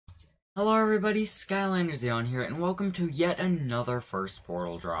Hello everybody, Skylanders on here, and welcome to yet another first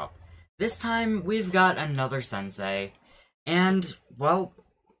portal drop. This time, we've got another sensei, and, well,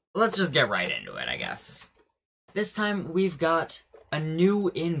 let's just get right into it, I guess. This time, we've got a new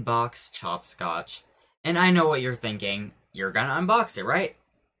in-box Chopscotch, and I know what you're thinking. You're gonna unbox it, right?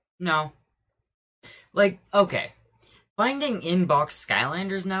 No. Okay. Finding in-box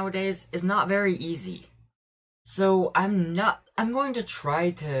Skylanders nowadays is not very easy. So, I'm going to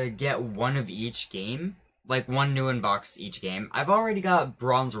try to get one of each game, like one new in-box each game. I've already got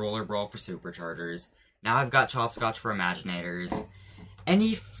Bronze Roller Brawl for Superchargers. Now I've got Chopscotch for Imaginators.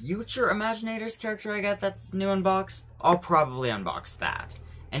 Any future Imaginators character I get that's new in-box, I'll probably unbox that.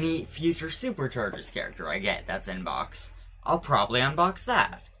 Any future Superchargers character I get that's in-box, I'll probably unbox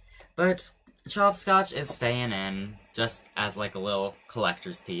that. But Chopscotch is staying in, just as like a little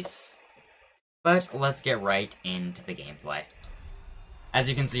collector's piece. But let's get right into the gameplay. As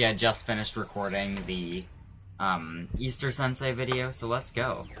you can see, I just finished recording the Easter Sensei video, so let's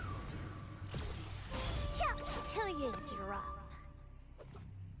go. Jump till you drop.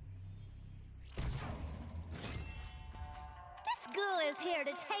 This school is here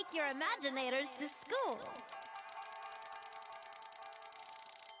to take your Imaginators to school.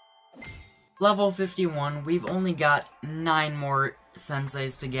 Level 51, we've only got 9 more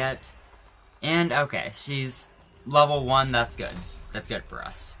senseis to get. And, okay, she's level 1, that's good. That's good for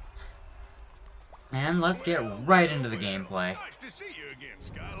us. And let's get right into the gameplay. Nice to see you again,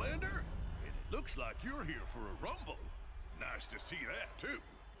 Skylander. And it looks like you're here for a rumble. Nice to see that, too.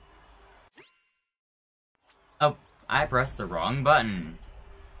 Oh, I pressed the wrong button.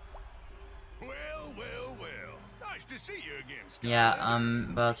 Well. Nice to see you again, Skylander.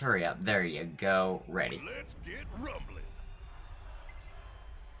 Yeah, Buzz, hurry up. There you go. Ready. Let's get rumbling.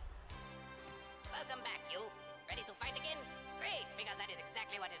 Welcome back, you. Ready to fight again? Great, because that is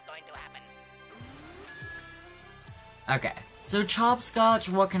exactly what is going to happen. Okay, so Chopscotch,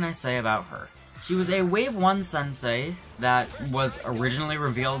 what can I say about her? She was a Wave 1 sensei that was originally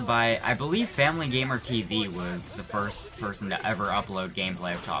revealed by, I believe Family Gamer TV was the first person to ever upload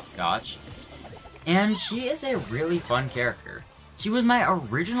gameplay of Chopscotch. And she is a really fun character. She was my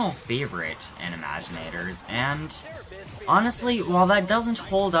original favorite in Imaginators, and honestly, while that doesn't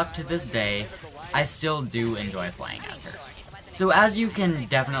hold up to this day, I still do enjoy playing as her. So as you can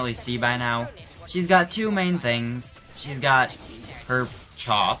definitely see by now, she's got two main things. She's got her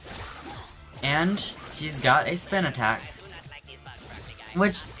chops, and she's got a spin attack.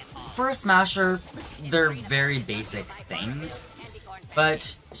 Which, for a Smasher, they're very basic things,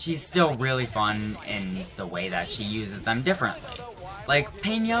 but she's still really fun in the way that she uses them differently. Like,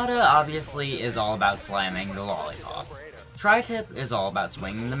 Pinata obviously is all about slamming the lollipop. Tri-Tip is all about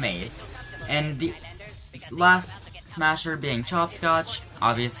swinging the maze, and the last Smasher being Chopscotch,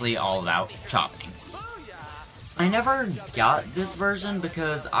 obviously all about chopping. I never got this version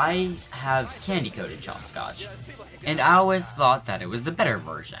because I have candy-coated Chopscotch, and I always thought that it was the better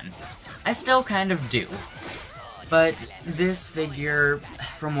version. I still kind of do. But this figure,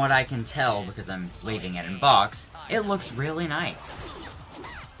 from what I can tell, because I'm leaving it in box, it looks really nice.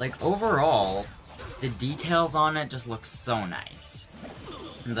 Like, overall, the details on it just look so nice.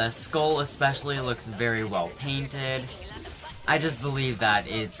 The skull especially looks very well painted. I just believe that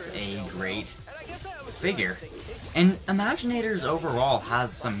it's a great figure. And Imaginators overall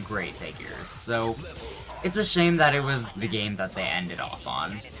has some great figures, so it's a shame that it was the game that they ended off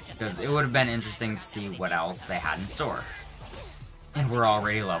on, because it would have been interesting to see what else they had in store. And we're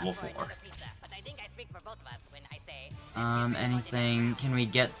already level 4. Anything? Can we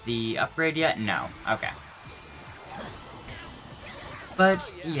get the upgrade yet? No. Okay.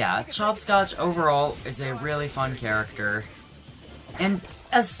 But, yeah, Chopscotch overall is a really fun character. And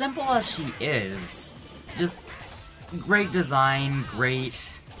as simple as she is, just great design, great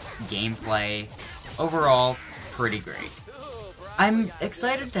gameplay, overall, pretty great. I'm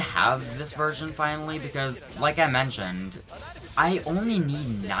excited to have this version finally because, like I mentioned, I only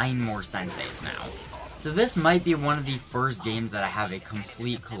need 9 more senseis now. So this might be one of the first games that I have a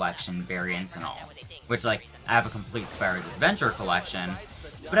complete collection, variants and all. Which, like, I have a complete Spyro's Adventure collection,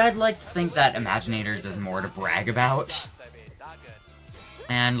 but I'd like to think that Imaginators is more to brag about.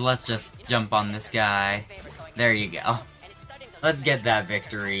 And let's just jump on this guy. There you go. Let's get that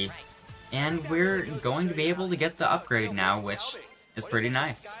victory. And we're going to be able to get the upgrade now, which is pretty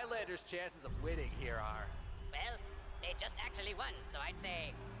nice. Skylanders' chances of winning here are... Well, they just actually won, so I'd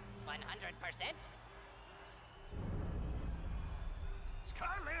say 100%.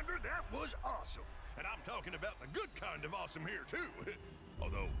 Skylander, that was awesome. And I'm talking about the good kind of awesome here, too.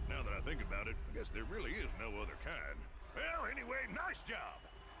 Although, now that I think about it, I guess there really is no other kind. Well, anyway, nice job.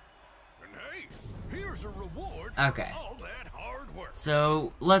 And hey, here's a reward Okay. for all that hard work.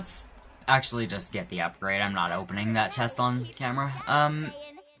 So, let's actually just get the upgrade. I'm not opening that chest on camera.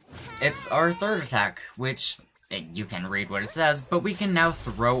 It's our third attack, which, you can read what it says, but we can now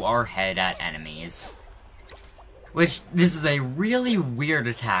throw our head at enemies. Which, this is a really weird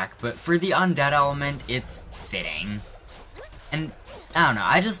attack, but for the undead element, it's fitting. And, I don't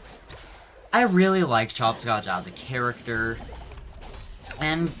know, I really liked Chopscotch as a character.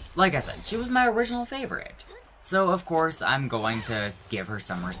 And, like I said, she was my original favorite. So, of course, I'm going to give her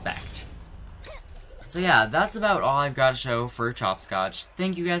some respect. So yeah, that's about all I've got to show for Chopscotch.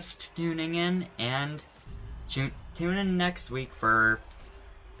 Thank you guys for tuning in, and tune in next week for...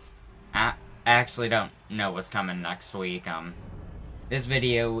 I actually don't know what's coming next week. This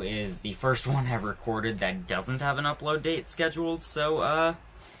video is the first one I've recorded that doesn't have an upload date scheduled, so,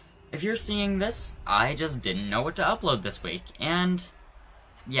 if you're seeing this, I just didn't know what to upload this week, and,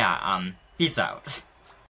 yeah, peace out.